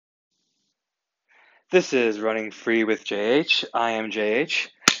This is Running Free with JH. I am JH.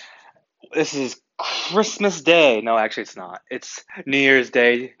 This is Christmas Day. No, actually, it's not. It's New Year's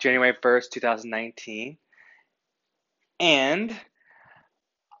Day, January 1st, 2019. And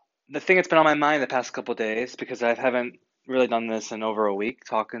the thing that's been on my mind the past couple days, because I haven't really done this in over a week,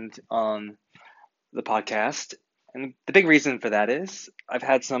 talking on the podcast. And the big reason for that is I've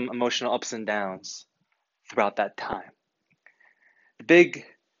had some emotional ups and downs throughout that time. The big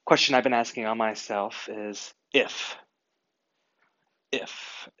question I've been asking on myself is if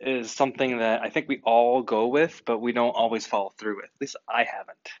is something that I think we all go with, but we don't always follow through with. At least I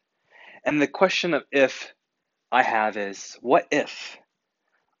haven't. And the question of if I have is what if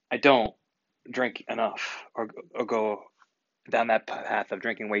I don't drink enough or go down that path of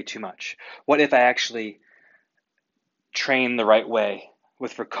drinking way too much? What if I actually train the right way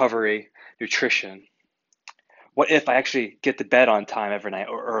with recovery, nutrition? What if I actually get to bed on time every night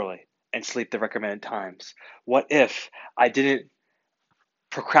or early and sleep the recommended times? What if I didn't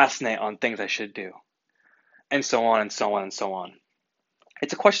procrastinate on things I should do? And so on and so on and so on.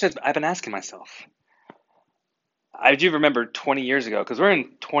 It's a question that I've been asking myself. I do remember 20 years ago, because we're in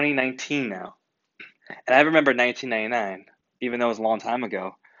 2019 now, and I remember 1999, even though it was a long time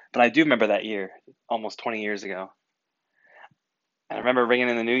ago, but I do remember that year, almost 20 years ago. And I remember ringing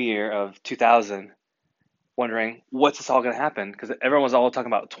in the new year of 2000, wondering, what's this all going to happen? Because everyone was all talking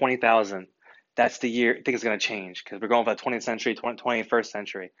about 20,000. That's the year I think it's going to change, because we're going from the 20th century, 21st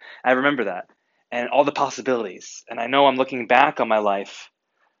century. I remember that, and all the possibilities. And I know I'm looking back on my life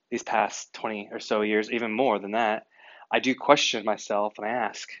these past 20 or so years, even more than that, I do question myself and I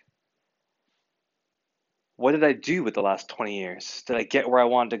ask, what did I do with the last 20 years? Did I get where I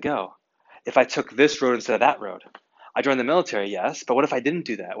wanted to go? If I took this road instead of that road, I joined the military, yes, but what if I didn't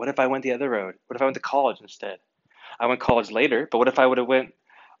do that? What if I went the other road? What if I went to college instead? I went to college later, but what if I would have went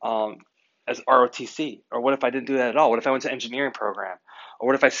um, as ROTC? Or what if I didn't do that at all? What if I went to engineering program? Or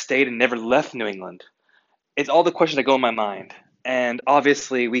what if I stayed and never left New England? It's all the questions that go in my mind. And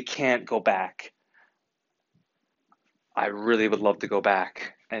obviously, we can't go back. I really would love to go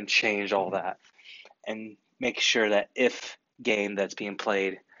back and change all that and make sure that if game that's being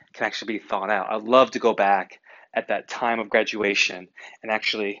played can actually be thought out. I'd love to go back at that time of graduation and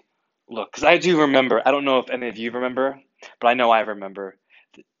actually look, because I do remember, I don't know if any of you remember, but I know I remember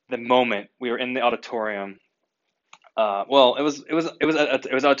the moment we were in the auditorium. Well, it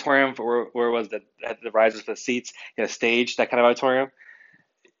was auditorium for where it was that had the risers for the seats, you had a stage, that kind of auditorium.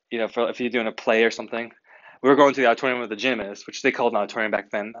 For if you're doing a play or something. We were going to the auditorium where the gym is, which they called an auditorium back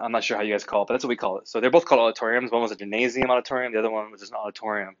then. I'm not sure how you guys call it, but that's what we call it. So they're both called auditoriums. One was a gymnasium auditorium, the other one was just an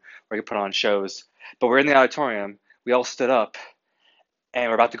auditorium where you could put on shows. But we're in the auditorium. We all stood up, and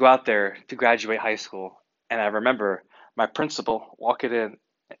we're about to go out there to graduate high school. And I remember my principal walking in,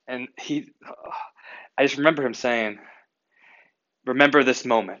 and I just remember him saying, "Remember this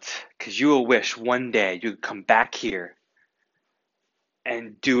moment, because you will wish one day you could come back here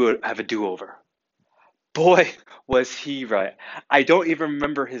and have a do-over." Boy, was he right. I don't even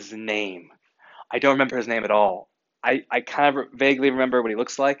remember his name. I don't remember his name at all. I kind of vaguely remember what he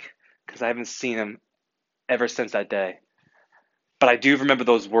looks like because I haven't seen him ever since that day. But I do remember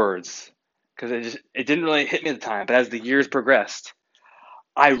those words because it didn't really hit me at the time. But as the years progressed,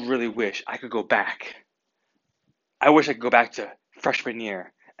 I really wish I could go back. I wish I could go back to freshman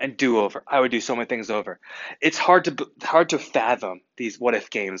year and do over. I would do so many things over. It's hard to fathom these what if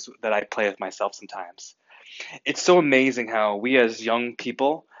games that I play with myself sometimes. It's so amazing how we as young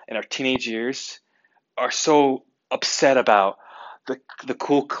people in our teenage years are so upset about the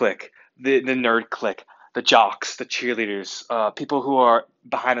cool clique, the nerd clique, the jocks, the cheerleaders, people who are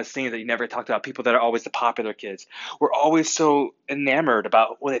behind the scenes that you never talked about, people that are always the popular kids. We're always so enamored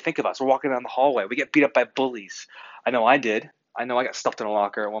about what they think of us. We're walking down the hallway. We get beat up by bullies. I know I did. I know I got stuffed in a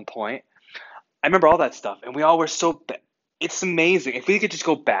locker at one point. I remember all that stuff, and we all were so. It's amazing. If we could just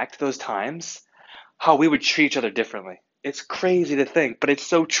go back to those times, how we would treat each other differently. It's crazy to think, but it's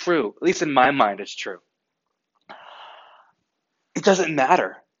so true. At least in my mind, it's true. It doesn't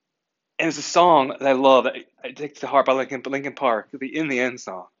matter. And it's a song that I love. I take to heart by Linkin Park, the In the End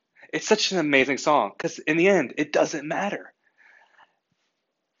song. It's such an amazing song because in the end, it doesn't matter.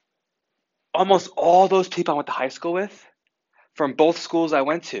 Almost all those people I went to high school with, from both schools I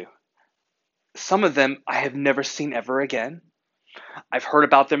went to, some of them I have never seen ever again. I've heard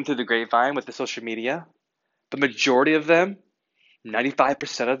about them through the grapevine with the social media. The majority of them,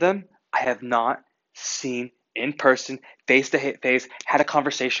 95% of them, I have not seen in person, face to face, had a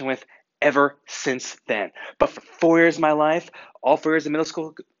conversation with ever since then. But for 4 years of my life, all 4 years of middle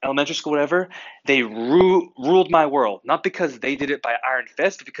school, elementary school, whatever, they ruled my world. Not because they did it by iron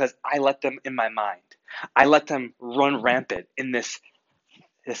fist, but because I let them in my mind. I let them run rampant in this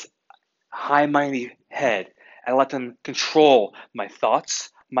high mighty head. I let them control my thoughts,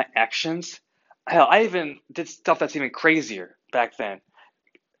 my actions. Hell, I even did stuff that's even crazier back then.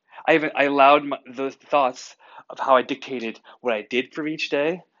 I allowed those thoughts of how I dictated what I did for each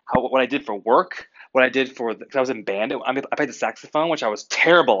day, what I did for work, what I did for because I was in band. I played the saxophone, which I was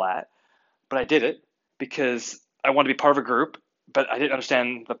terrible at, but I did it because I wanted to be part of a group. But I didn't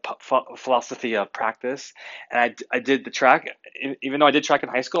understand the philosophy of practice, and I did the track. Even though I did track in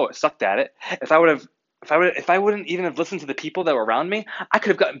high school, I sucked at it. If I wouldn't even have listened to the people that were around me, I could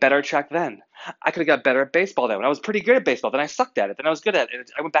have gotten better at track then. I could have got better at baseball then. When I was pretty good at baseball, then I sucked at it. Then I was good at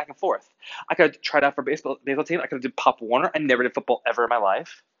it. I went back and forth. I could have tried out for baseball team. I could have did Pop Warner. I never did football ever in my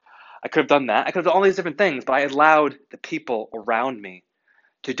life. I could have done that. I could have done all these different things, but I allowed the people around me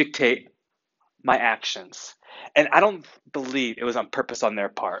to dictate my actions. And I don't believe it was on purpose on their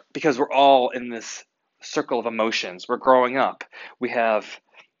part because we're all in this circle of emotions. We're growing up. We have,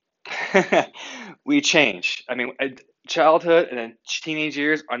 we change. I mean, childhood and then teenage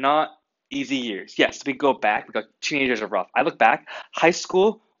years are not easy years. Yes, we go back because teenagers are rough. I look back, high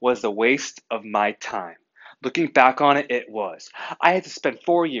school was a waste of my time. Looking back on it, it was. I had to spend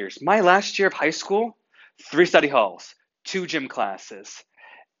 4 years. My last year of high school, three study halls, two gym classes,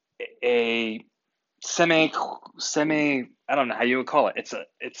 a semi I don't know how you would call it.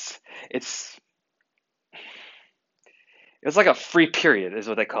 It's it was like a free period is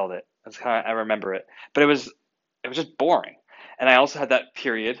what they called it. That's how I remember it. But it was just boring. And I also had that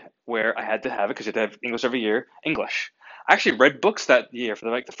period where I had to have it because you had to have English every year, English. I actually read books that year for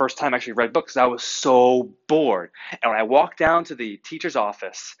the first time I actually read books. I was so bored. And when I walked down to the teacher's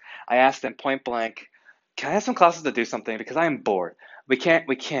office, I asked them point blank, "Can I have some classes to do something because I am bored?" We can't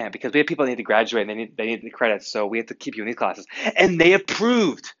because we have people that need to graduate and they need the credits, so we have to keep you in these classes. And they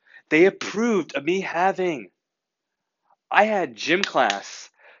approved. They approved of me having I had gym class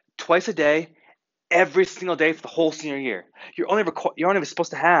twice a day, every single day for the whole senior year. You're only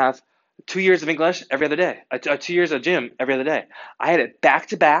supposed to have 2 years of English every other day, 2 years of gym every other day. I had it back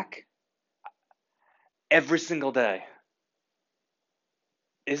to back every single day.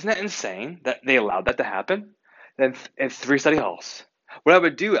 Isn't that insane that they allowed that to happen? Then and three study halls. What I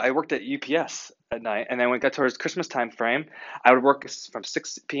would do, I worked at UPS at night, and then when it got towards Christmas time frame, I would work from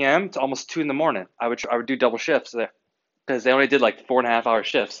 6 p.m. to almost 2 in the morning. I would do double shifts there because they only did like 4.5 hour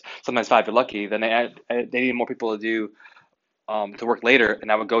shifts, sometimes five if you're lucky. Then they needed more people to work later, and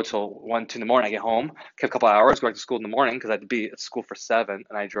I would go till 1, 2 in the morning. I get home, get a couple of hours, go back to school in the morning because I had to be at school for 7,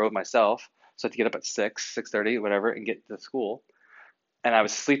 and I drove myself, so I had to get up at 6, 6:30, whatever, and get to school. And I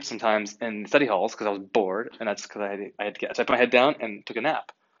would sleep sometimes in study halls because I was bored, and that's because I had to get. So I put my head down and took a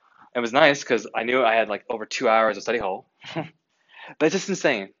nap. It was nice because I knew I had like over 2 hours of study hall, but it's just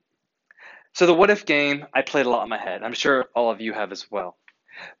insane. So the what if game, I played a lot in my head. I'm sure all of you have as well.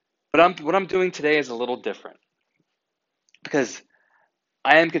 But what I'm doing today is a little different because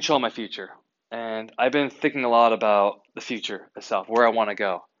I am controlling my future. And I've been thinking a lot about the future itself, where I want to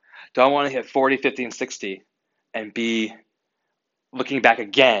go. Do I want to hit 40, 50, and 60 and be looking back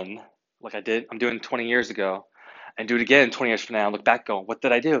again, like I'm doing 20 years ago, and do it again 20 years from now, and look back going, what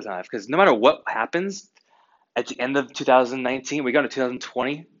did I do with my life? Because no matter what happens at the end of 2019, we go to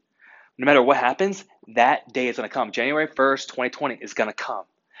 2020, no matter what happens, that day is going to come. January 1st, 2020 is going to come.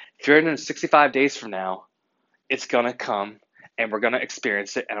 365 days from now, it's going to come, and we're going to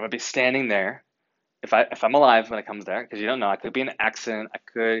experience it, and I'm going to be standing there if I'm alive when it comes there, because you don't know. I could be in an accident. I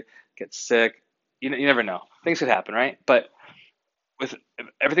could get sick. You never know. Things could happen, right? But if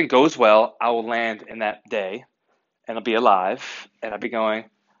everything goes well, I will land in that day, and I'll be alive, and I'll be going,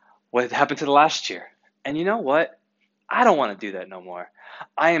 what happened to the last year? And you know what? I don't want to do that no more.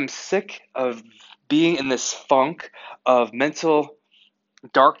 I am sick of being in this funk of mental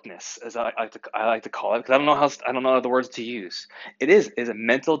darkness, as I like to call it, because I don't know other words to use. It is a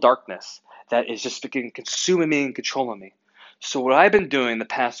mental darkness that is just freaking consuming me and controlling me. So what I've been doing the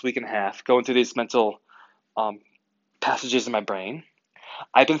past week and a half, going through these mental um, passages in my brain,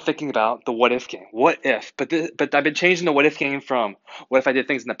 I've been thinking about the what if game. What if? But I've been changing the what if game from what if I did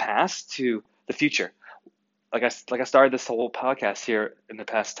things in the past to the future. Like I started this whole podcast here in the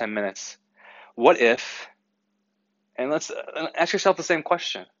past 10 minutes. What if? And let's ask yourself the same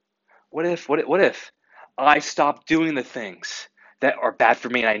question. What if I stop doing the things that are bad for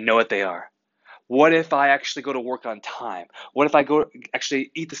me and I know what they are? What if I actually go to work on time? What if I go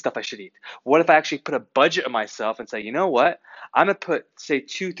actually eat the stuff I should eat? What if I actually put a budget on myself and say, you know what? I'm gonna put say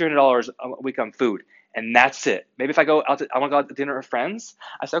 $200-300 a week on food, and that's it. Maybe if I want to go out to dinner with friends,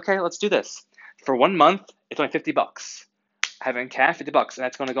 I say, okay, let's do this. For 1 month, it's only $50. I have it in cash, $50, and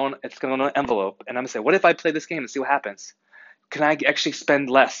it's going to go in an envelope. And I'm going to say, what if I play this game and see what happens? Can I actually spend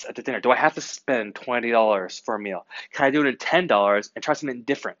less at the dinner? Do I have to spend $20 for a meal? Can I do it at $10 and try something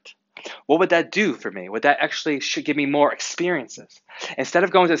different? What would that do for me? Would that actually should give me more experiences? Instead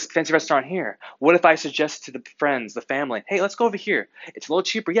of going to this fancy restaurant here, what if I suggest to the friends, the family, hey, let's go over here. It's a little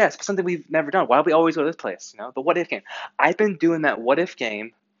cheaper, yes, but something we've never done. Why do we always go to this place? You know, the what if game. I've been doing that what if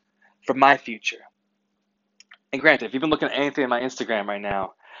game for my future. And granted, if you've been looking at anything on my Instagram right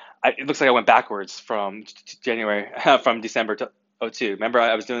now, it looks like I went backwards from January, from December to '02. Remember,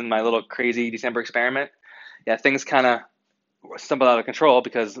 I was doing my little crazy December experiment? Yeah, things kind of stumbled out of control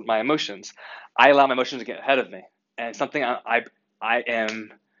because of my emotions. I allow my emotions to get ahead of me. And it's something I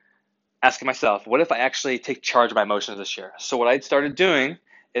am asking myself, what if I actually take charge of my emotions this year? So what I started doing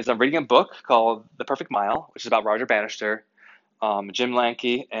is I'm reading a book called The Perfect Mile, which is about Roger Bannister, Jim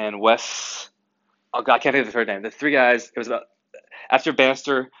Lanky, and Wes. Oh God, I can't think of the third name. The three guys. It was about after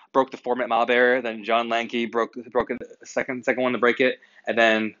Bannister broke the 4 minute mile barrier, then John Lanky broke the second one to break it, and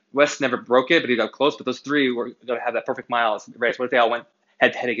then West never broke it, but he got close. But those three were going to have that perfect mile race. What if they all went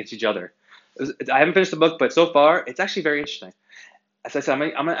head to head against each other? I haven't finished the book, but so far it's actually very interesting. As I said,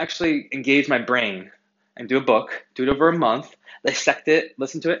 I'm gonna actually engage my brain and do a book, do it over a month, dissect it,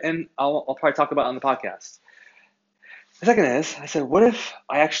 listen to it, and I'll probably talk about it on the podcast. The second is, I said, what if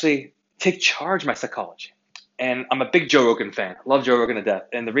I actually take charge of my psychology? And I'm a big Joe Rogan fan. I love Joe Rogan to death.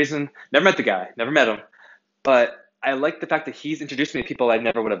 And the reason, never met the guy, never met him, but I like the fact that he's introduced me to people I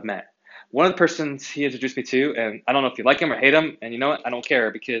never would have met. One of the persons he introduced me to, and I don't know if you like him or hate him, and you know what? I don't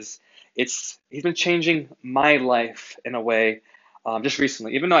care because he's been changing my life in a way just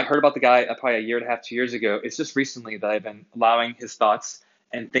recently. Even though I heard about the guy probably a year and a half, 2 years ago, it's just recently that I've been allowing his thoughts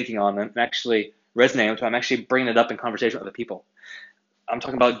and thinking on them and actually resonating with them. I'm actually bringing it up in conversation with other people. I'm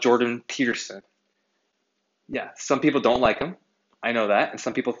talking about Jordan Peterson. Yeah, some people don't like him. I know that. And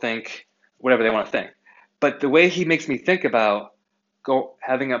some people think whatever they want to think. But the way he makes me think about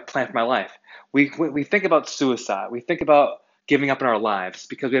having a plan for my life, we think about suicide. We think about giving up in our lives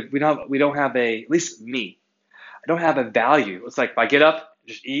because we don't have at least me, I don't have a value. It's like if I get up,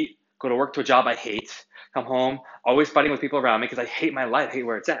 just eat, go to work to a job I hate, come home, always fighting with people around me because I hate my life, I hate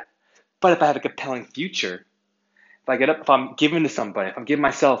where it's at. But if I have a compelling future, if I get up, if I'm giving to somebody, if I'm giving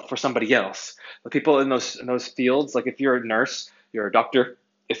myself for somebody else, the people in those fields, like if you're a nurse, you're a doctor,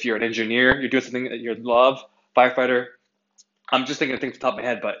 if you're an engineer, you're doing something that you love, firefighter. I'm just thinking of things off the top of my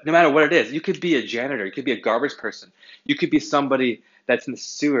head, but no matter what it is, you could be a janitor, you could be a garbage person, you could be somebody that's in the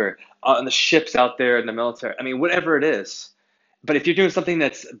sewer, on the ships out there in the military. I mean, whatever it is. But if you're doing something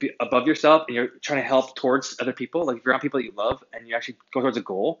that's above yourself and you're trying to help towards other people, like if you're around people that you love and you actually go towards a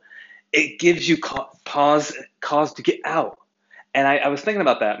goal, it gives you cause to get out. And I was thinking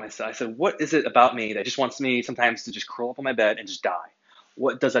about that myself. I said, what is it about me that just wants me sometimes to just curl up on my bed and just die?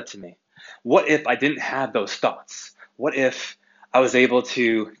 What does that to me? What if I didn't have those thoughts? What if I was able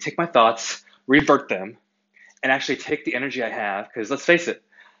to take my thoughts, revert them, and actually take the energy I have? Because let's face it,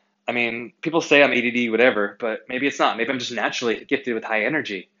 I mean, people say I'm ADD, whatever, but maybe it's not. Maybe I'm just naturally gifted with high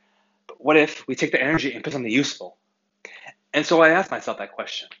energy. But what if we take the energy and put something useful? And so I asked myself that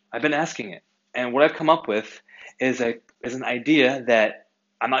question. I've been asking it. And what I've come up with is an idea that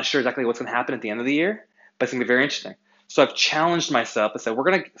I'm not sure exactly what's going to happen at the end of the year, but it's going to be very interesting. So I've challenged myself and said, we're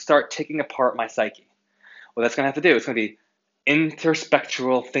going to start taking apart my psyche. What that's going to have to do, it's going to be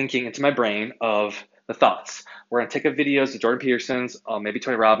introspectual thinking into my brain of the thoughts. We're going to take up videos of Jordan Peterson's, maybe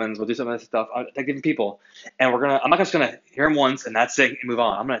Tony Robbins. We'll do some of this stuff. I'll take different people. And I'm not just going to hear them once and that's it and move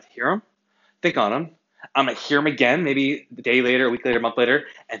on. I'm going to hear them, think on them. I'm going to hear them again, maybe a day later, a week later, a month later,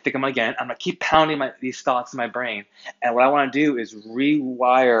 and think of them again. I'm going to keep pounding these thoughts in my brain. And what I want to do is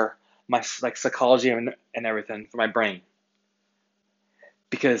rewire my psychology and everything for my brain.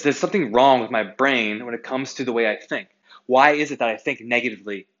 Because there's something wrong with my brain when it comes to the way I think. Why is it that I think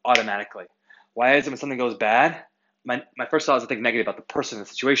negatively automatically? Why is it when something goes bad, my first thought is to think negative about the person, the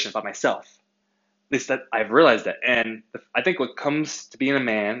situation, about myself? At least that I've realized that. And I think what comes to being a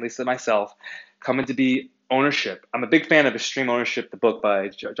man, at least to myself, coming to be ownership. I'm a big fan of Extreme Ownership, the book by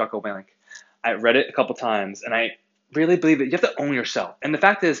Jocko Willink. I read it a couple times, and I really believe that you have to own yourself. And the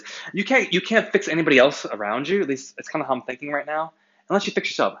fact is, you can't fix anybody else around you. At least it's kind of how I'm thinking right now. Unless you fix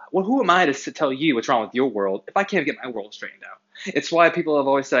yourself. Well, who am I to tell you what's wrong with your world if I can't get my world straightened out? It's why people have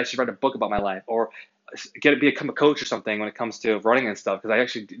always said I should write a book about my life or become a coach or something when it comes to running and stuff, because I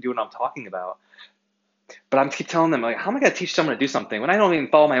actually do what I'm talking about. But I keep telling them, like, how am I going to teach someone to do something when I don't even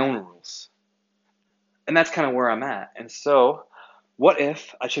follow my own rules? And that's kind of where I'm at. And so what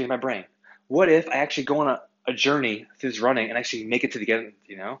if I change my brain? What if I actually go on a journey through this running and actually make it to the end,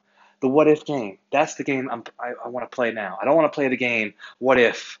 The what if game. That's the game I want to play now. I don't want to play the game what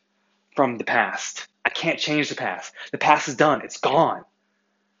if from the past. I can't change the past. The past is done. It's gone.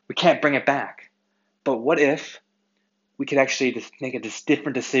 We can't bring it back. But what if we could actually just make a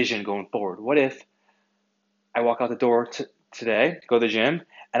different decision going forward? What if I walk out the door today, go to the gym,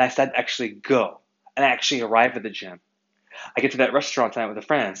 and I decide to actually go and I actually arrive at the gym? I get to that restaurant tonight with the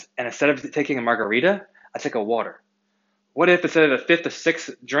friends, and instead of taking a margarita, I take a water. What if instead of the fifth or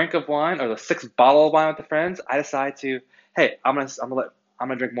sixth drink of wine or the sixth bottle of wine with the friends, I decide to, hey, I'm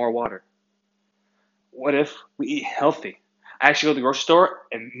gonna drink more water. What if we eat healthy? I actually go to the grocery store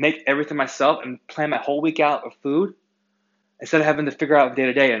and make everything myself and plan my whole week out of food instead of having to figure out day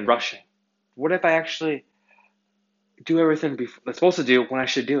to day and rushing. What if I actually do everything I'm supposed to do when I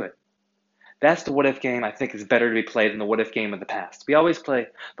should do it? That's the what if game I think is better to be played than the what if game of the past. We always play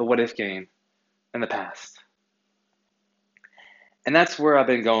the what if game in the past. And that's where I've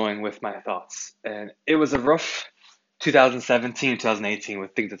been going with my thoughts. And it was a rough 2017, 2018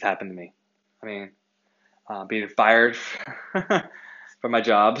 with things that's happened to me. I mean, being fired from my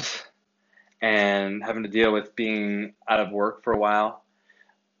jobs and having to deal with being out of work for a while,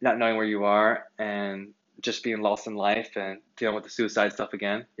 not knowing where you are, and just being lost in life and dealing with the suicide stuff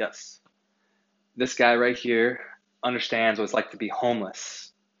again. Yes. This guy right here understands what it's like to be homeless.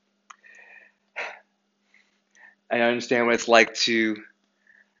 I understand what it's like to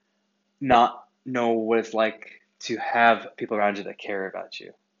not know what it's like to have people around you that care about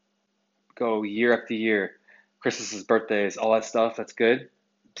you. Go year after year, Christmases, birthdays, all that stuff, that's good.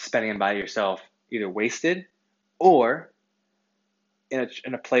 Spending it by yourself, either wasted or in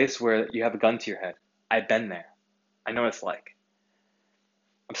a place where you have a gun to your head. I've been there. I know what it's like.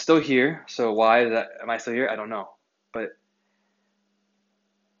 I'm still here, so am I still here? I don't know. But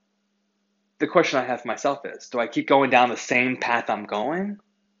the question I have for myself is, do I keep going down the same path I'm going?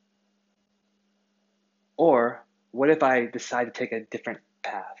 Or what if I decide to take a different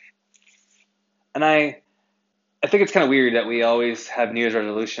path? And I think it's kind of weird that we always have New Year's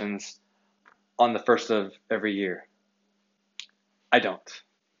resolutions on the first of every year. I don't.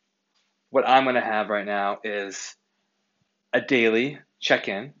 What I'm going to have right now is a daily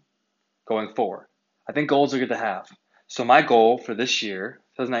check-in going forward. I think goals are good to have. So my goal for this year,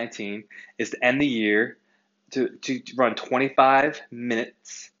 2019, is to end the year to run 25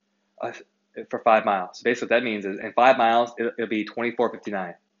 minutes for 5 miles. So basically what that means is in 5 miles, it'll be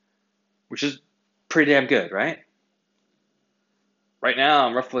 24:59, which is pretty damn good, right? Right now,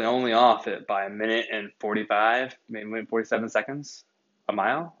 I'm roughly only off it by a minute and 45, maybe 47 seconds a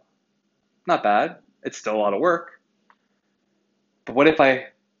mile. Not bad. It's still a lot of work. But what if I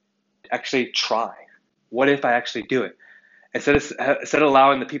actually try? What if I actually do it? Instead of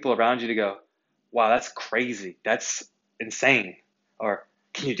allowing the people around you to go, wow, that's crazy. That's insane. Or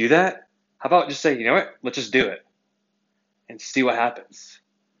can you do that? How about just say, you know what? Let's just do it and see what happens.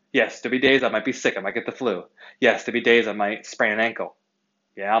 Yes, there'll be days I might be sick. I might get the flu. Yes, there'll be days I might sprain an ankle.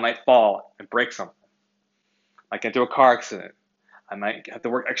 Yeah, I might fall and break something. I might get into a car accident. I might have to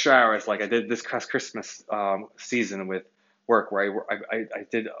work extra hours like I did this Christmas season with work where I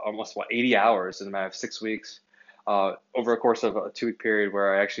did almost 80 hours in a matter of 6 weeks over a course of a 2-week period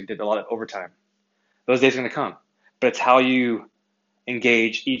where I actually did a lot of overtime. Those days are going to come, but it's how you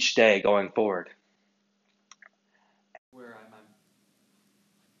engage each day going forward.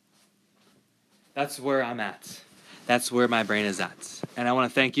 That's where I'm at. That's where my brain is at. And I want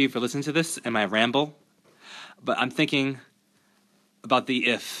to thank you for listening to this and my ramble. But I'm thinking about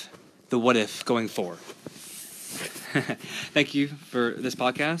the what if going forward. Thank you for this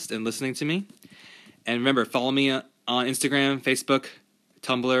podcast and listening to me. And remember, follow me on Instagram, Facebook,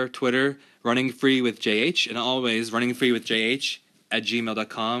 Tumblr, Twitter, Running Free with JH, and always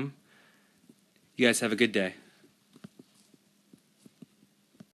runningfreewithjh@gmail.com. You guys have a good day.